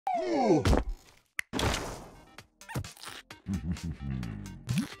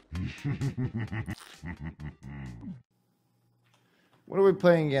What are we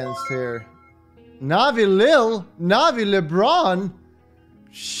playing against here? Navi Lil? Navi Lebron?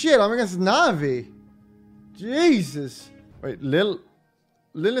 Shit, I'm against Navi. Jesus. Wait, Lil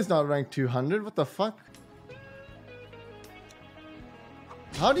is not ranked 200? What the fuck?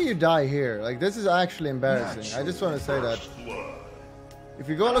 How do you die here? Like, this is actually embarrassing. I just want to say that. If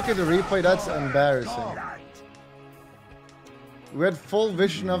you go look at the replay, that's embarrassing. We had full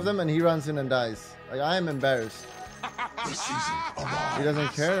vision of them and he runs in and dies. Like, I am embarrassed. He doesn't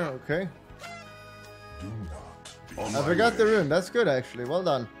care? Okay. I forgot the rune. That's good, actually. Well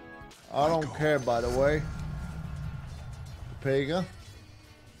done. I don't care, by the way. Pega.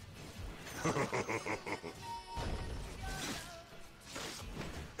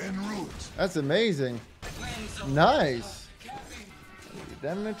 That's amazing. Nice.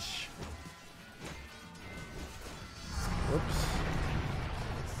 Damage. Whoops.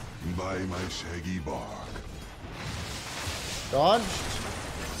 By my shaggy bark. Dodged.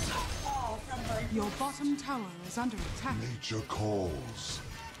 Your bottom tower is under attack. Nature calls.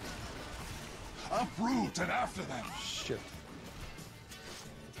 Uproot and after them. Shit.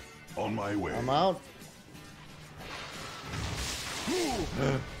 On my way. I'm out.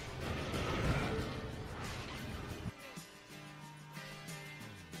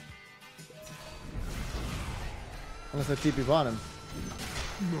 Unless I TP on him.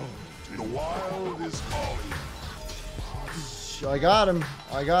 No, the wild is calling. I got him.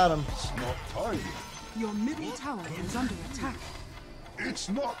 I got him. It's not time. Your middle tower is under attack. It's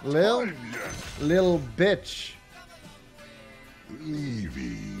not Lil? time yet. Little bitch.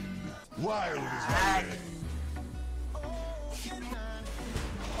 Leaving. Wild is my name.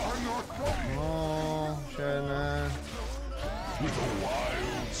 I'm not coming. Oh, shit, man. With a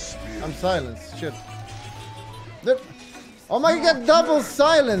wild spear. I'm silenced. Shit. Oh my god, double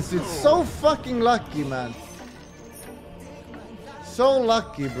silence, dude. So fucking lucky, man. So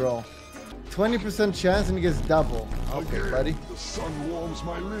lucky, bro. 20% chance and he gets double. Okay, Again, buddy. The sun warms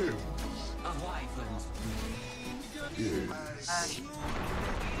my limbs. Yes.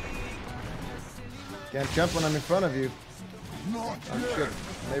 Can't jump when I'm in front of you. Not Oh yet. shit.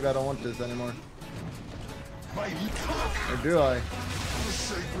 Maybe I don't want this anymore. Mighty Or do I? the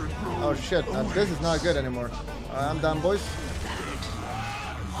sacred grove. Oh shit. This is not good anymore. I'm done, boys.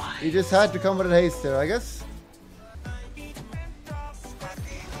 He just had to come with a haste there, I guess.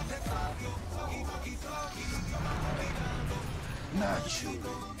 Naturally.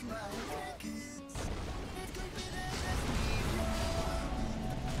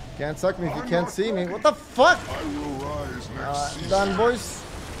 Can't suck me if you can't see me. What the fuck? I will rise next season. Done, boys.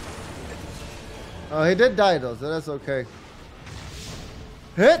 Oh, he did die though, so that's okay.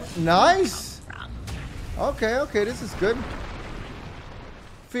 Hit! Nice! Okay, okay, this is good.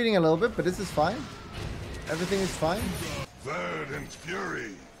 Feeding a little bit, but this is fine. Everything is fine. Verdant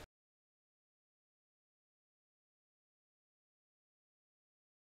fury.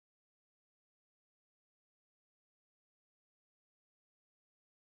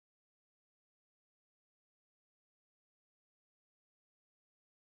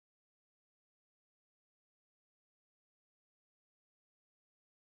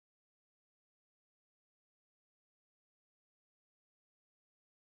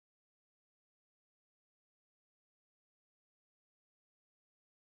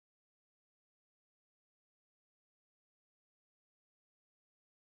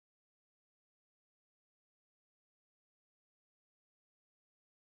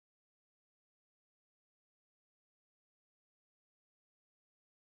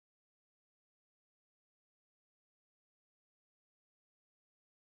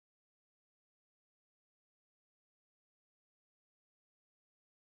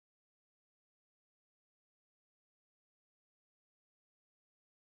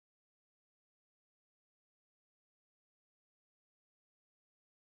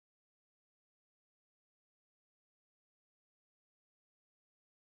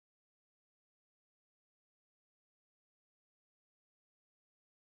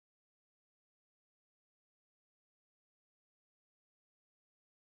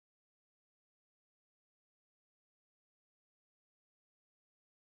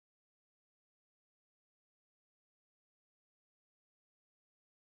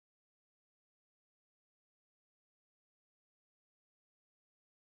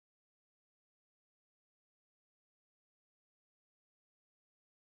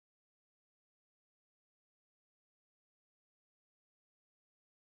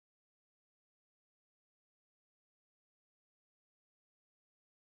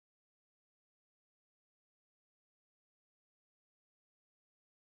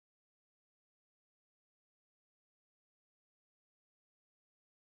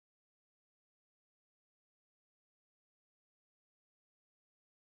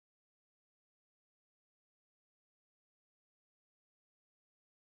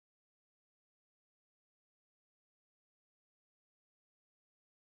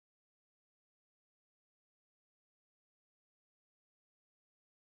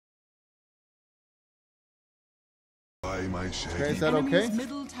 by my shade. Okay, is that Enemy's okay?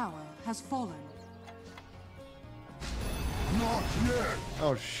 middle tower has fallen. Not yet.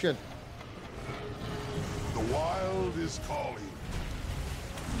 Oh shit. The wild is calling.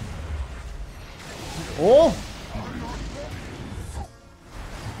 Oh!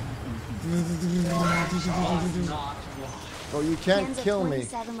 Oh, you can't Hands of kill me.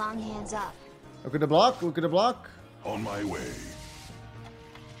 27 long hands up. Look at the block, look at the block. On my way.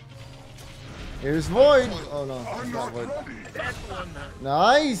 Here's Void. Oh no, I'm it's not not Void. ready.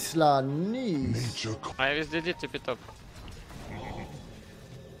 Nice, la, nice. Nature calls. А я везде дети пяток.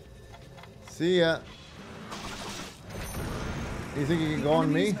 See ya. You think you can go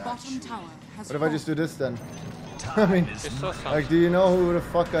on me? Enemy's bottom tower has What if I just do this then? I mean, Ты что сам? like, do you know who the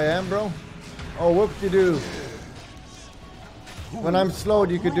fuck I am, bro? Oh, whoop-de-doo. When I'm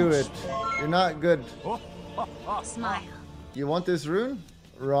slowed, you could do it. You're not good. Smile. You want this rune?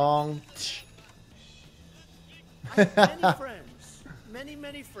 Wrong. I have many friends.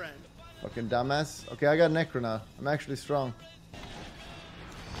 Many friends. Fucking dumbass. Okay, I got Necro now. I'm actually strong.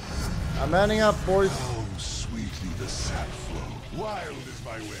 I'm manning up, boys. Oh, sweetly the sap flow. Wild is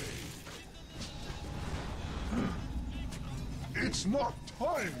my way. It's not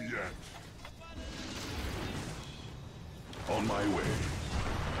time yet. On my way.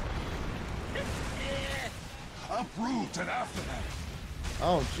 Uproot and after that.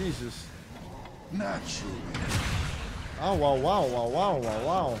 Oh, Jesus. Naturally. Oh, wow, wow, wow, wow, wow,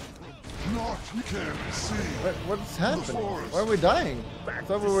 wow. Not can see. What's happening? Why are we dying? I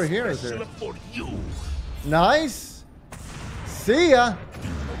thought we were heroes here. Nice. See ya.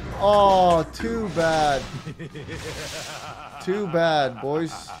 Oh, too bad. Too bad,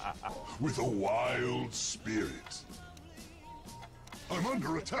 boys. With a wild spirit. I'm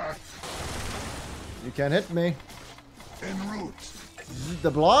under attack. You can't hit me. En route. The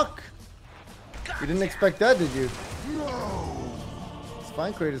block? You didn't expect that, did you? No. It's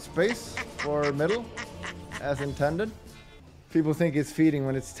fine, created space for middle, as intended. People think it's feeding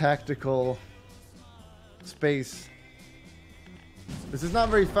when it's tactical space. This is not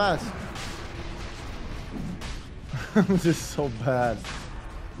very fast. This is so bad.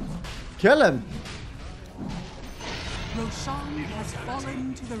 Kill him! Roshan has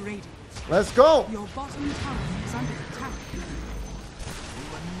fallen to the Radiant. Let's go! Your bottom tower is under attack. You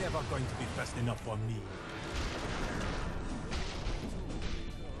are never going to be fast enough for me.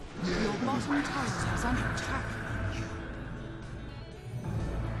 Your bottom tower is under attack.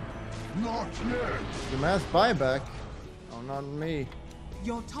 Not yet. The mass buyback? Oh, not me.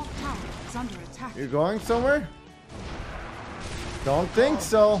 Your top tower is under attack. You're going somewhere? Don't think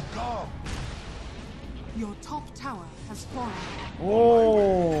so. Come. Your top tower has fallen.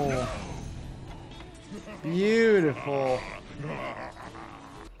 Oh, beautiful.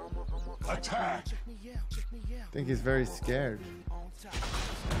 Attack. I think he's very scared.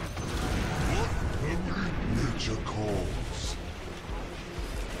 Nature calls.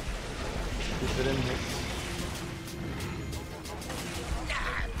 Keep it in here.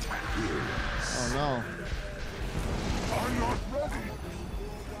 Oh no. I'm not ready.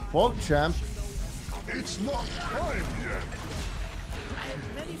 Bulk champ. It's not time yet. I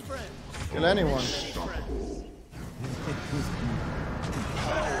have many friends. Kill anyone.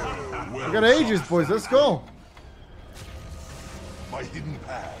 Well, We got ages, boys. Let's go. my hidden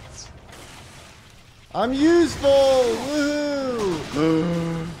paths. I'm useful.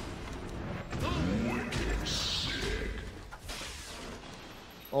 Woohoo!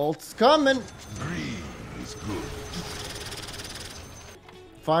 Ult's coming. Green is good.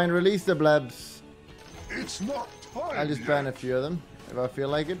 Fine, release the blebs. It's not time I'll just yet. ban a few of them if I feel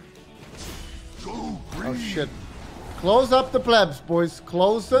like it. Go green. Oh shit. Close up the plebs, boys.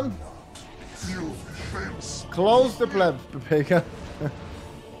 Close them. Feel fence. Close the plebs, Pepega.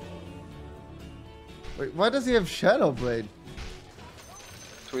 Wait, why does he have Shadow Blade?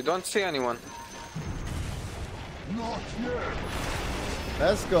 We don't see anyone. Not yet.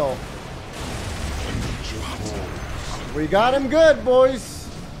 Let's go. Nature calls. We got him good, boys.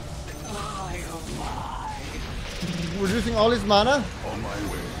 Reducing all his mana. On my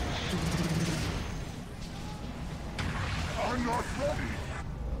way. I'm not ready.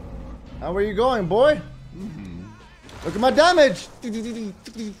 How are you going, boy? Look at my damage.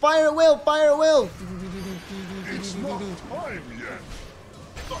 Fire at will, fire at will. It's not time yet.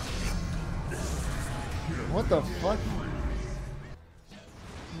 What the fuck?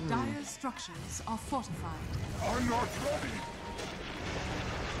 Dire structures are fortified. I'm not ready.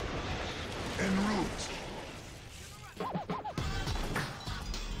 En route.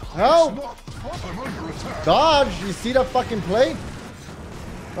 Help! Not. I'm under attack. Dodge! You see that fucking play?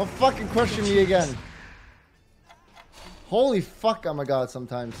 Don't fucking question me again. Holy fuck, I'm a god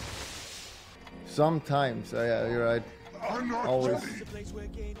sometimes. Sometimes. Oh, yeah, you're right. I'm not Always.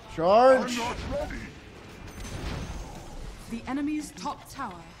 ready. Charge! I'm not ready. The enemy's top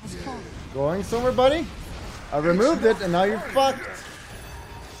tower has fallen. Going somewhere, buddy? I removed it and now you're fucked.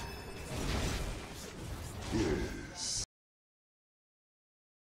 Yes.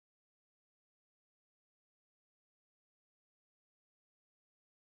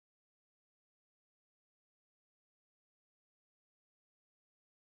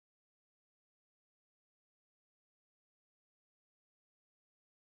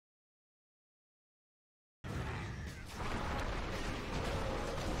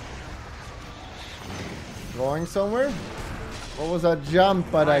 Going somewhere? What was that jump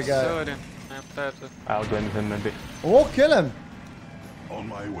by that guy? Sorry. I'm dead. I'll go in with him maybe. Oh, kill him! On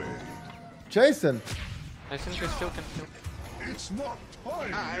my way. Chase him! I think we still can kill. It's not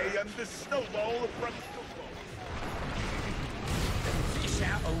time. I am the snowball from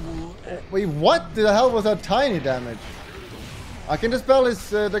Wait, what the hell was that tiny damage? I can dispel his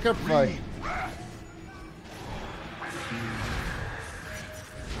decapify.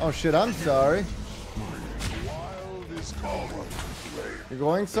 Oh shit, I'm sorry. wild is calling. You're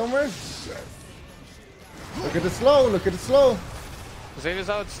going somewhere? Look at the slow, look at the slow. They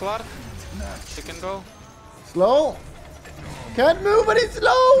without Slark. She can go. Slow. Can't move, but he's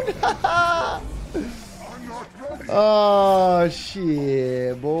slowed. I'm not ready. Oh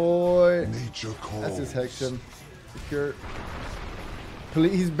shit, boy. Nature calls. That's his Hexam. Secure.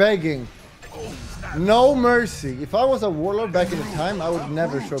 Please, he's begging. No mercy. If I was a warlord back in the time, I would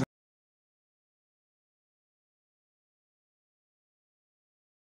never show.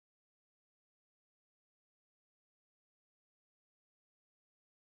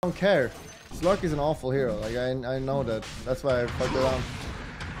 I don't care. Slark is an awful hero. Like I know that. That's why I fucked around.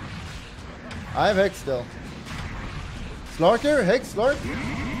 I have Hex still. Slarker? Hex? Slark?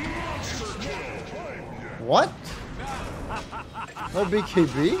 What? No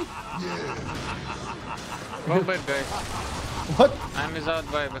BKB? Go back, guys. What? I'm without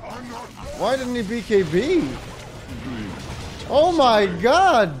vibe. Why didn't he BKB? Oh my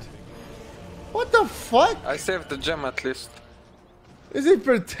god! What the fuck? I saved the gem at least. Is he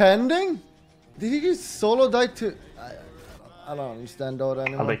pretending? Did he just solo die to... I don't understand Dota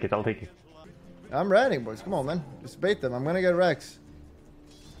anymore. I'll take it, I'll take it. I'm ready, boys. Come on, man. Just bait them. I'm gonna get Rex.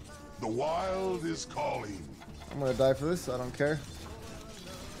 The wild is calling. I'm gonna die for this. I don't care.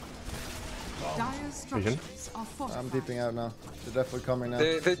 Dire structures are fortified. I'm deeping out now. They're definitely coming now.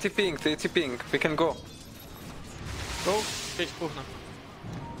 They TPing. We can go. Go. Cage Puhna.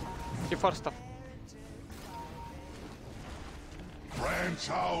 Keep for stuff. Branch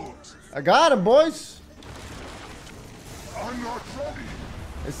out. I got him, boys. I'm not ready.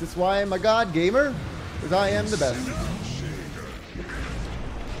 Is this why I'm a god gamer? Because I am the best.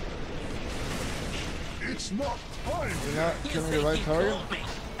 It's not time. You're not killing the right target.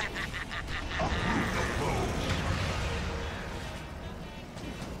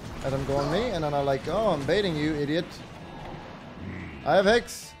 Let him go on me, and then I'm like, oh, I'm baiting you, idiot. I have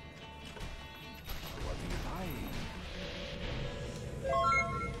Hex.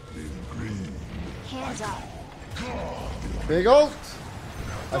 Hands up. Big ult.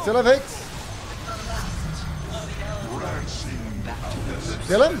 I still have Hex.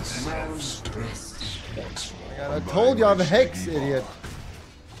 Kill him. I told you I have a Hex, idiot.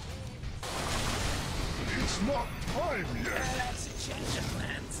 It's not time yet.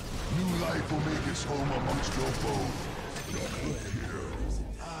 New life will make its home amongst your bones.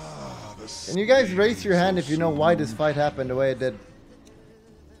 Can you guys raise your hand if you know why this fight happened the way it did?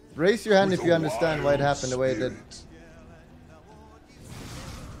 Raise your hand if you understand why it happened the way it did.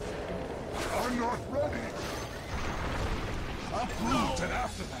 I'm not ready. Uproot and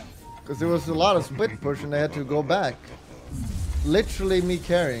after them. Because there was a lot of split push and they had to go back. Literally me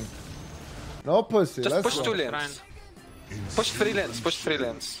carrying. No pussy, Just let's push go. 2 lanes. Push 3 lanes. Push 3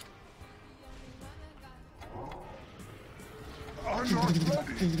 lanes. I'm not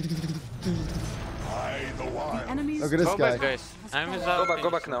ready. I, the wild. The enemy's Look at this Go guy. back, guys. I'm without. Go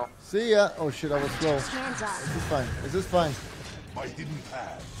back now. See ya. Oh shit, I was slow. Hands up. Is this fine? Is this fine? My hidden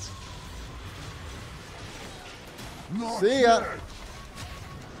paths. Not See ya. yet.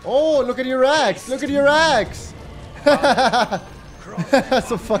 Oh, look at your axe! Look at your axe! That's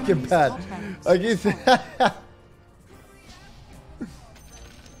so fucking bad. Like it's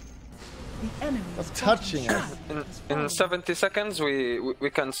I'm touching it. In 70 seconds, we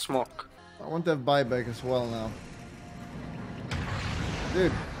can smoke. I want that buyback as well now.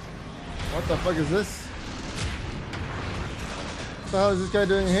 Dude, what the fuck is this? What the hell is this guy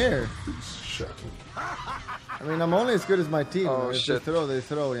doing here? shattered. I mean, I'm only as good as my team. Oh, if shit. they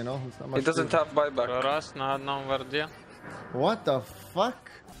throw, you know? It's not much He doesn't different. have buyback. Раз на одном варде. What the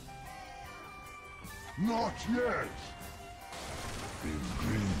fuck? Not yet. In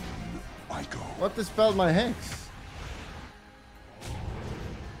green, I go. What dispelled my Hex?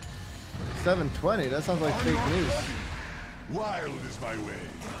 720, that sounds like fake news. Wild is my way.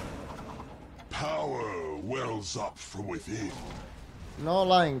 Power wells up from within. No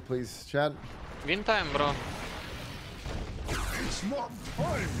lying, please, chat. Win time, bro. It's not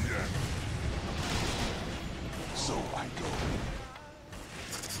time yet. So I go.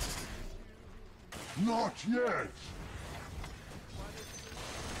 Not yet.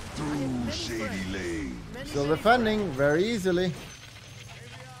 Through shady lanes. Still defending very easily.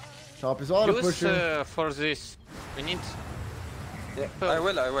 Top is auto Use pushing. for this. We need. Yeah, I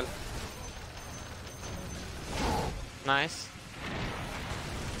will. Nice.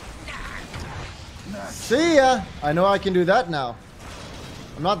 See ya! I know I can do that now.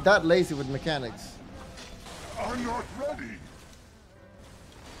 I'm not that lazy with mechanics. I'm not ready.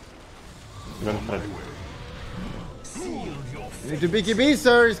 You need to BKB,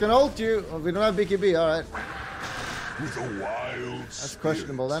 sir. He's gonna ult you. Oh, we don't have BKB. All right, With a wild that's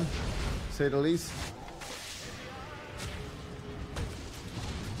questionable then, to say the least.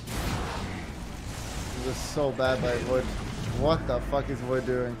 This is so bad by Void. What the fuck is Void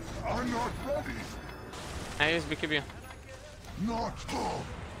doing? I'm not ready. I use BKB. Not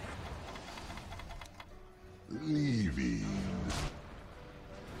leaving.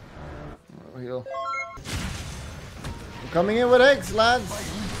 Oh, heal. I'm coming in with eggs, lads.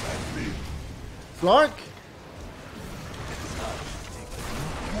 Flark.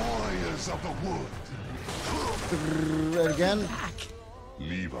 Warriors of the wood. Again.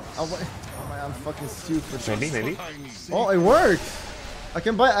 Leave us. Oh, wait. Oh my, I'm fucking stupid. Maybe. Oh, it worked. I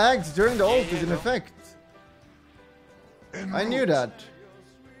can buy eggs during the ult is in effect. I knew that.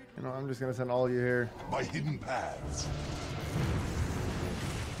 You know, I'm just gonna send all you here. By hidden paths.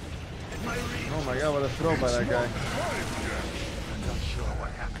 Oh my god, what a throw by that guy.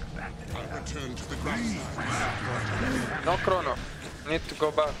 I'll return to the green. No chrono. Need to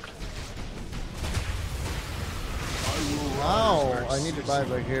go back. Wow, I need to buy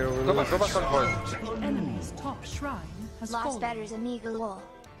back here. Go back on Void. The enemy's top shrine has Lost fallen. batter's amiga wall.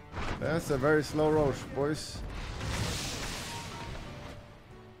 That's a very slow Roche, boys.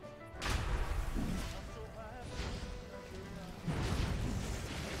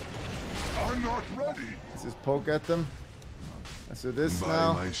 I'm not ready. Let's just poke at them. Let's do this By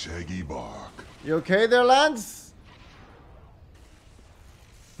now. my shaggy bark. You okay there, lads?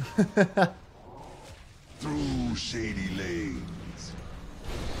 Through shady lanes.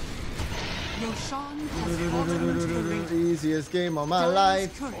 Roshan has fallen to the ring. Easiest game of my Dire's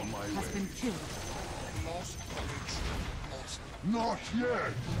life. turret has been killed. Not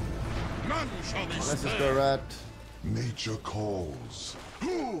yet. None shall be Let's just go rat. Nature calls.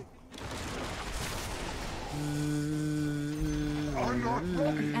 I'm not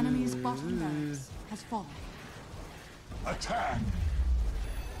ready. The enemy's bottom barracks has fallen. Attack.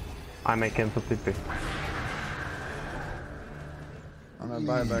 I may cancel TP. I'm gonna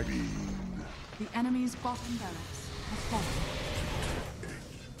buy back. The enemy's bottom barracks has fallen.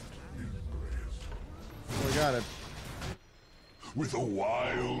 We got it. With a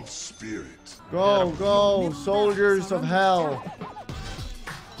wild spirit. Go, soldiers of hell.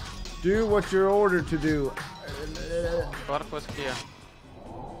 Do what you're ordered to do. Verrk was here.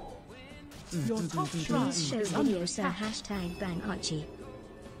 Your top shrine Please show is under video sir attack. hashtag ban Archie.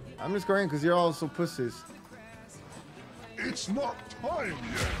 I'm just going because you're all so pussies. It's not time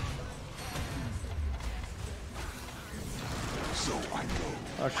yet. So I go.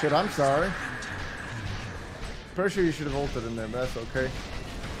 Oh shit, I'm sorry. Pretty sure you should have ulted in there, but that's okay.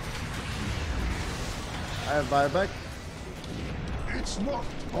 I have buyback. It's not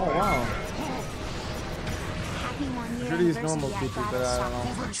Oh wow. Happy 1 year Should've used anniversary normal at TP, but Rattus. I Stop don't know.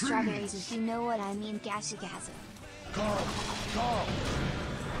 picking strawberries if you know what I mean. Gasagaza.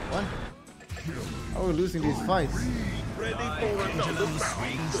 What? Oh, we're losing these fights. Okay,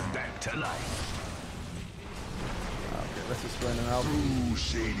 let's just run and help. through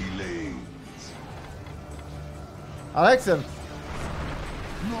shady lanes. I like him.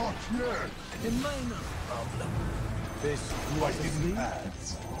 Not yet. By hidden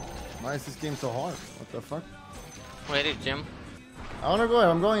paths. Why is this game so hard? What the fuck? Where is Jim? I wanna go in.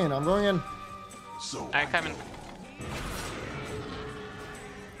 I'm going in. I'm going in. So I come in.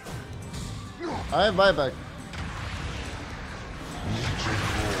 I have buyback.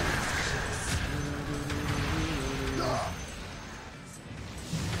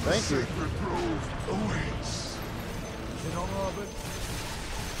 Thank you. Sacred grove awaits. You know, Robert?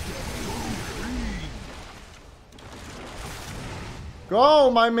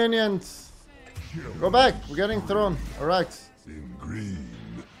 Go, my minions! Go back. We're getting thrown. Alright. In green,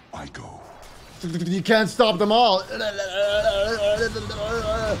 I go. You can't stop them all.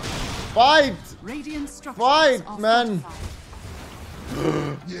 Fight! Radiant structures Fight, are man!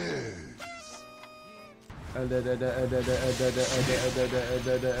 fortified. Yes.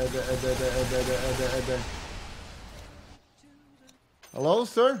 Hello,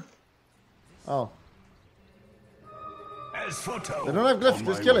 sir? Oh. As photo. They don't have glyphs. On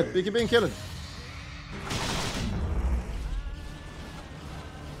Just my kill way. it. BKB and kill it.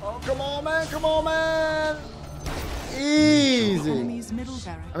 Oh, come on, man. Come on, man. Easy. Enemy's middle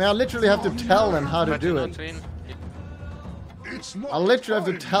barrack. I mean, I literally have to tell them how to do it. It's not I literally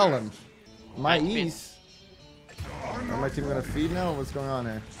have to time tell yet. them. My ease. Am my team gonna feed now? What's going on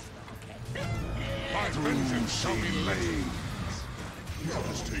here? My vengeance shall be laid. Let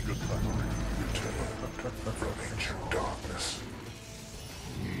us take a country return from ancient darkness.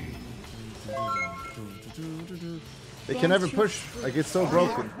 They can never push. Like, it's so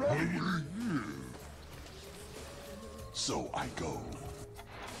broken. So I go.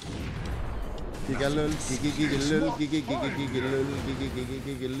 Gigalul, gigalul, gigalul,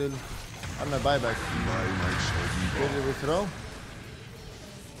 gigalul. On my buyback. My might shall be Where did we throw?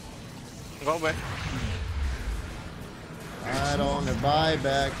 Go back. I don't have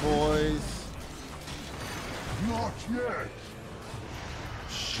buyback, boys. not yet.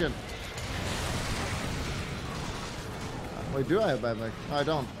 Shit. Wait, do I have buyback? No, I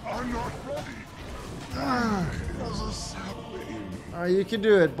don't. I'm not ready. As a sapling. Alright, you can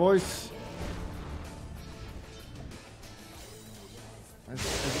do it, boys.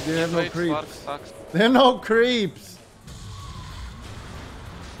 They have no Wait, Verrk creeps. sucks. There are no creeps.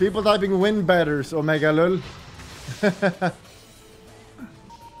 People typing win batters, Omega lul. Can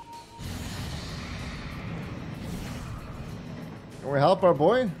we help our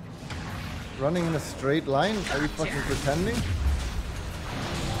boy? Running in a straight line? Are you fucking pretending?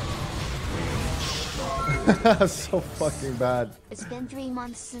 So fucking bad. It's been 3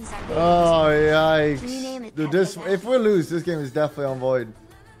 months since I Oh Rename yikes. it Dude, this if we lose, this game is definitely on void.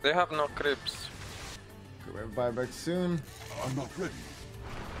 They have no creeps. We'll buy back soon. I'm not ready.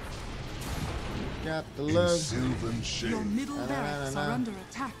 Got the In love. sylvan shade. Your middle barracks are under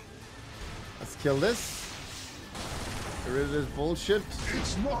attack. Let's kill this. Get rid of this bullshit.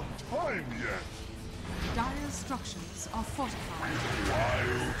 It's not time yet. Dire structures are fortified.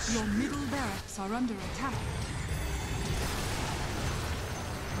 Wild Your middle barracks are under attack.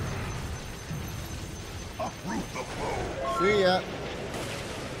 uproot the foe. See ya.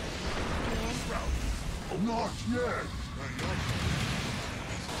 Not yet.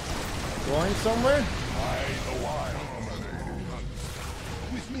 Going somewhere? I the wild.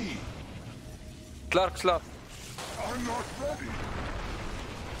 With me. Clark, slap. I'm not ready.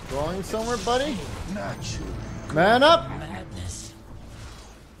 Going somewhere, buddy? Naturally. Man up!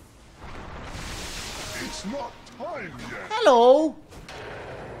 It's not time yet. Hello!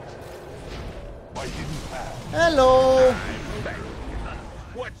 My hidden path. Hello!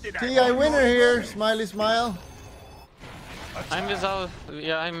 What did TI winner here, smiley smile. I'm without.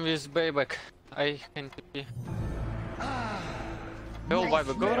 Yeah, I'm with Bayback. I can TP. Go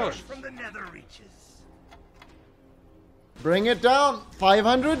Bayback, go Roche. From the nether reaches. Bring it down.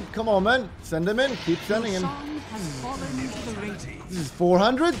 500? Come on, man. Send him in. Keep sending him. Song has fallen into the radiant. This is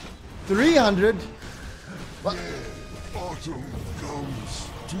 400? 300? Autumn comes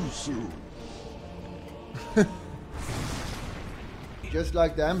too soon. Just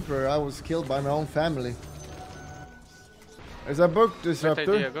like the Emperor, I was killed by my own family. There's a book Great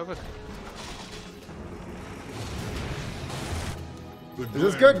disruptor. idea, go back. The Is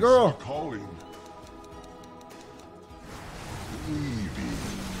this good, glens girl? are calling. Weaving.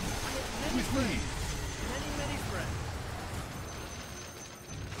 With me. Many, many friends.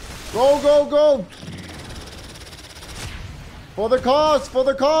 Go, go, go! For the cause! For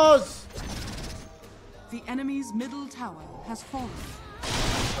the cause! The enemy's middle tower has fallen.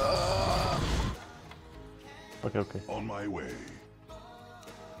 Okay. On my way.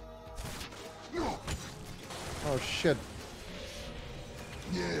 Oh shit.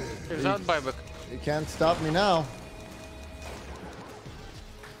 Yeah. Without Bayback. You can't stop me now.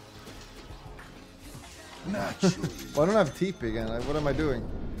 Naturally. Well, I don't have TP again. Like, what am I doing?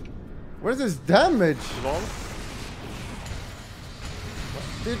 Where's this damage?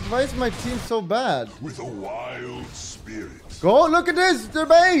 Dude, why is my team so bad? With a wild spirit. Go, look at this! Their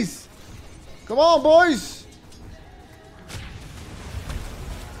base! Come on, boys!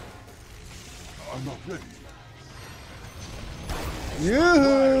 I'm not ready.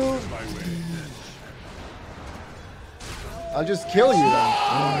 Yoo-hoo! My way. I'll just kill you then.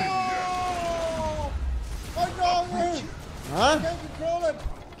 Huh?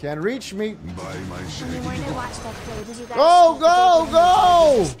 Can't reach me. By my When you shade. weren't to watch that play, did you guys Go, speak go, the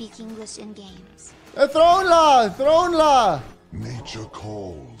go! speak English in games? Throne law! Throne law! Nature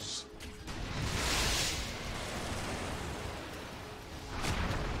calls.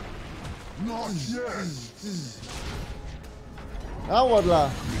 Not yet. Now what law?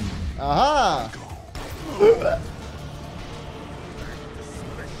 Aha!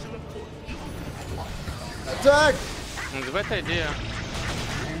 Attack! It's a bad idea.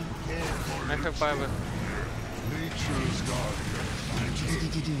 I have fiber. Nature's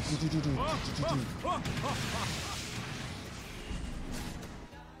guardian.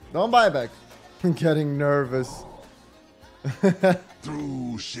 Don't buy back. I'm getting nervous.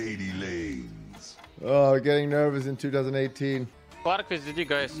 Through shady lanes. Oh, getting nervous in 2018. Park with DD,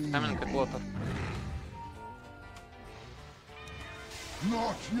 guys. Coming at water.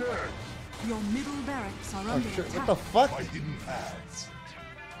 Not yet. Your middle barracks are Oh under shit, what attack. the fuck? My hidden paths.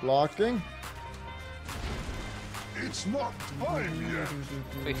 Blocking? It's not time yet.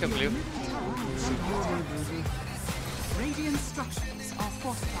 We have blue. Radiant structures are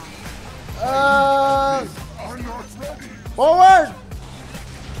fortified. I'm not ready. Forward!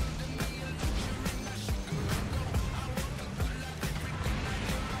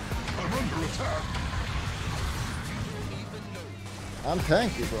 I'm under attack. I'm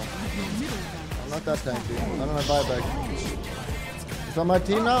tanky, bro. I'm not that tanky. I don't have buyback. It's on my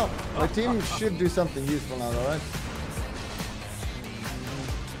team now? My team should do something useful now, alright?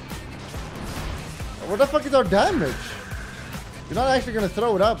 What the fuck is our damage? You're not actually gonna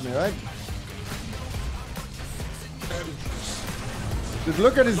throw it at me, right? Just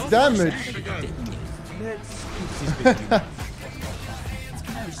look at his damage.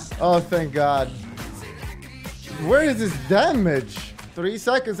 Oh, thank God. Where is his damage? 3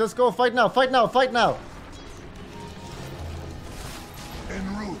 seconds. Let's go. Fight now. Fight now. Fight now.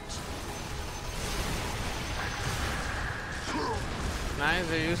 En route. Nice,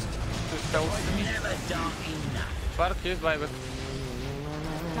 they used to stealth me. Park used buyback.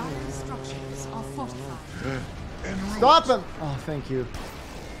 Dire structures are fortified. En route. Stop him. Oh, thank you.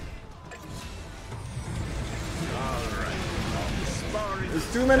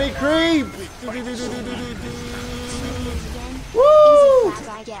 There's too many creeps. Woo! Easy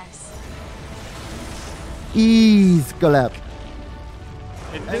clap, I guess. Ease clap.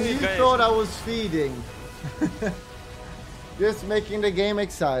 It And you guys. thought I was feeding. Just making the game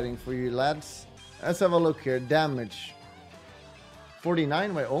exciting for you, lads. Let's have a look here. Damage.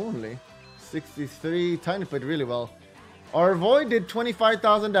 49 by only. 63. Tiny played really well. Our Void did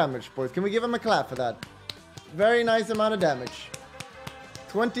 25,000 damage, boys. Can we give him a clap for that? Very nice amount of damage.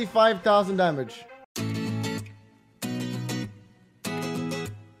 25,000 damage.